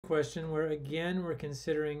question where again we're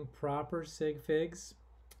considering proper sig figs,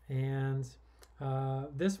 and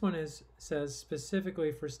this one says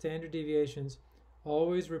specifically for standard deviations,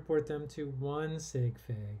 always report them to one sig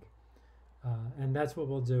fig, and that's what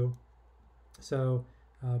we'll do. So,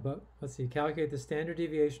 but let's see, calculate the standard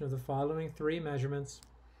deviation of the following three measurements.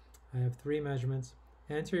 I have three measurements.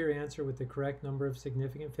 Enter your answer with the correct number of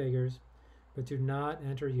significant figures, but do not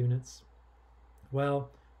enter units. Well,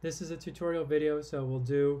 this is a tutorial video, so we'll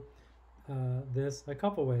do this a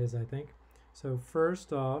couple ways, I think. So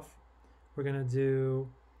first off, we're going to do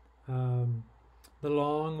the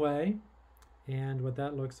long way, and what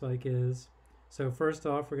that looks like is, so first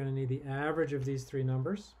off, we're going to need the average of these three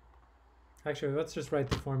numbers. Actually, let's just write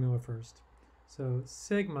the formula first. So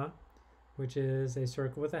sigma, which is a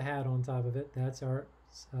circle with a hat on top of it, that's our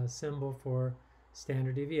symbol for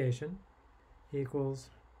standard deviation, equals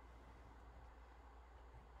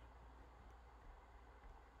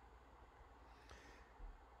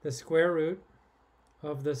the square root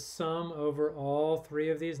of the sum over all three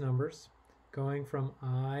of these numbers, going from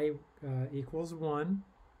I equals 1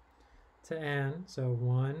 to n. So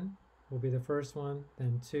 1 will be the first one,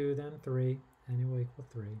 then 2, then 3, and it will equal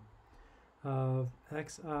 3, of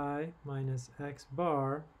xi minus x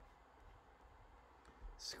bar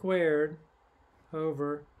squared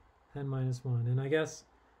over n minus 1. And I guess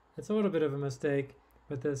it's a little bit of a mistake,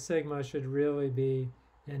 but the sigma should really be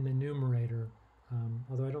in the numerator,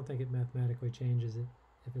 although I don't think it mathematically changes it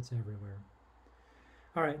if it's everywhere.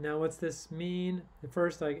 All right, now what's this mean?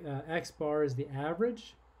 First, x bar is the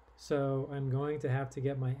average, so I'm going to have to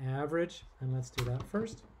get my average, and let's do that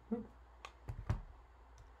first.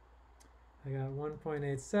 I got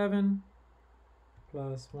 1.87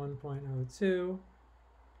 plus 1.02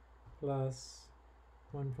 plus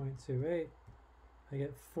 1.28. I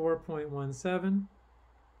get 4.17.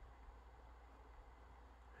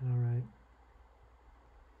 All right.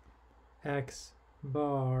 X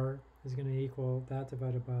bar is going to equal that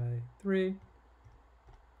divided by 3.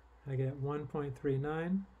 I get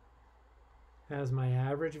 1.39 as my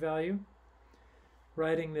average value.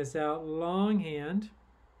 Writing this out longhand,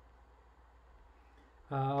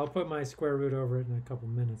 I'll put my square root over it in a couple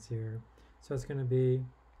minutes here. So it's going to be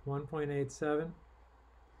 1.87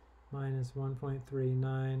 minus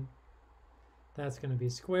 1.39. That's going to be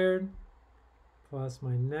squared, plus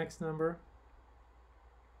my next number,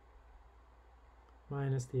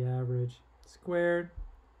 minus the average squared,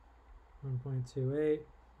 1.28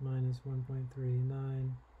 minus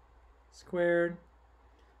 1.39 squared.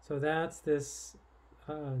 So that's this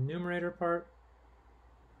numerator part.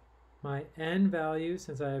 My n value,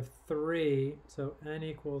 since I have 3, so n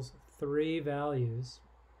equals 3 values.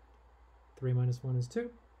 3 minus 1 is 2.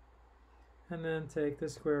 And then take the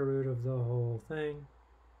square root of the whole thing.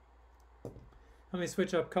 Let me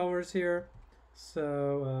switch up colors here.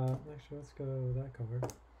 So actually, let's go with that color.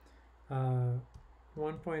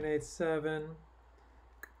 1.87.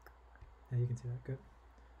 Yeah, you can see that. Good.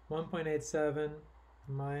 1.87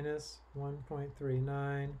 minus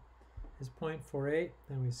 1.39 is 0.48.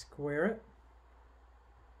 Then we square it.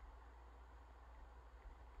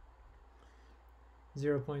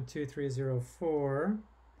 0.2304.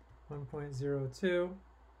 1.02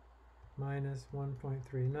 minus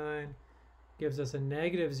 1.39 gives us a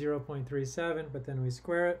negative 0.37, but then we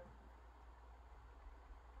square it.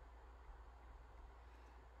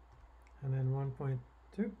 And then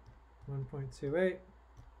 1.28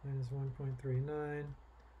 minus 1.39.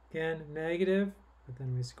 Again, negative, but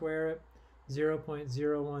then we square it.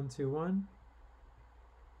 0.0121.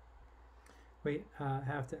 We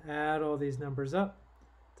have to add all these numbers up,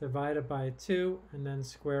 divide it by 2, and then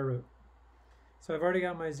square root. So I've already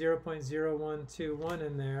got my 0.0121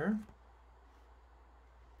 in there,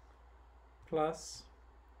 plus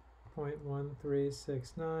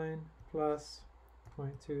 0.1369 plus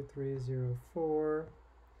 0.2304. All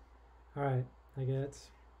right, I get,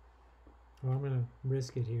 well, I'm going to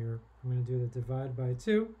risk it here. I'm going to do the divide by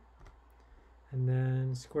 2, and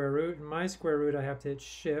then square root. In my square root, I have to hit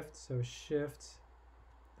shift, so shift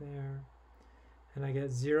there, and I get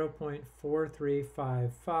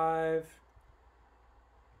 0.4355.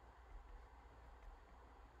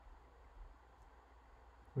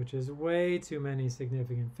 Which is way too many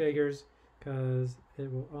significant figures because it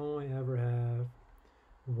will only ever have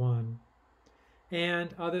 1.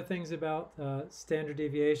 And other things about standard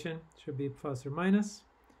deviation should be plus or minus,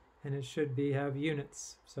 and it should be have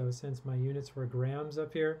units. So since my units were grams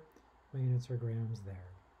up here, my units are grams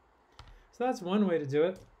there. So that's one way to do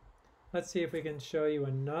it. Let's see if we can show you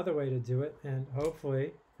another way to do it, and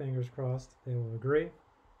hopefully, fingers crossed, they will agree.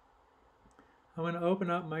 I'm going to open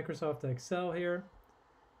up Microsoft Excel here.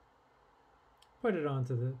 put it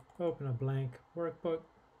onto the, open a blank workbook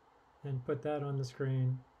and put that on the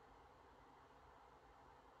screen.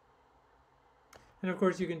 And of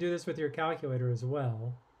course you can do this with your calculator as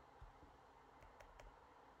well.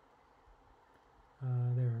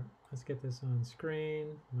 There, let's get this on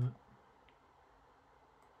screen.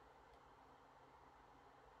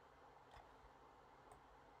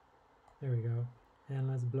 There we go.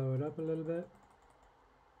 And let's blow it up a little bit.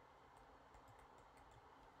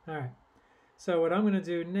 All right. So what I'm going to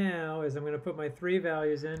do now is I'm going to put my three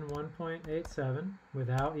values in, 1.87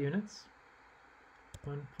 without units,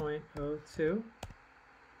 1.02,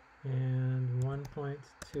 and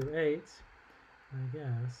 1.28. I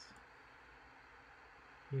guess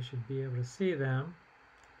you should be able to see them.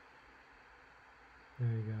 There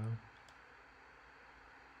you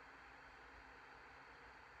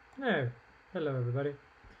go. There. Hello, everybody.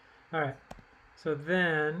 All right. So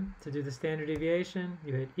then, to do the standard deviation,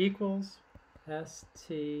 you hit equals,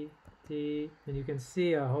 STD, and you can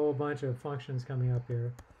see a whole bunch of functions coming up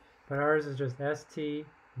here. But ours is just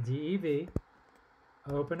STDEV,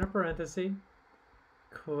 open a parenthesis,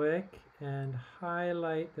 click and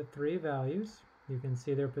highlight the three values. You can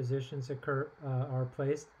see their positions are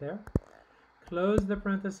placed there. Close the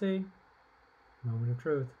parenthesis, moment of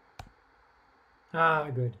truth. Ah,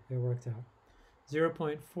 good, it worked out.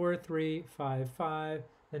 0.4355,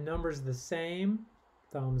 the number's the same,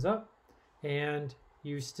 thumbs up, and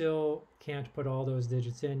you still can't put all those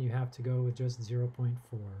digits in. You have to go with just 0.4.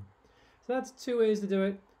 So that's two ways to do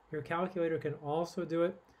it. Your calculator can also do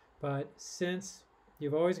it, but since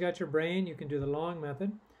you've always got your brain, you can do the long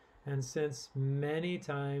method, and since many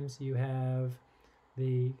times you have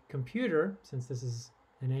the computer, since this is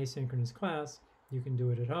an asynchronous class, you can do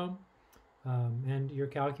it at home. And your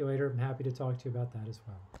calculator, I'm happy to talk to you about that as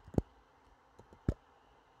well.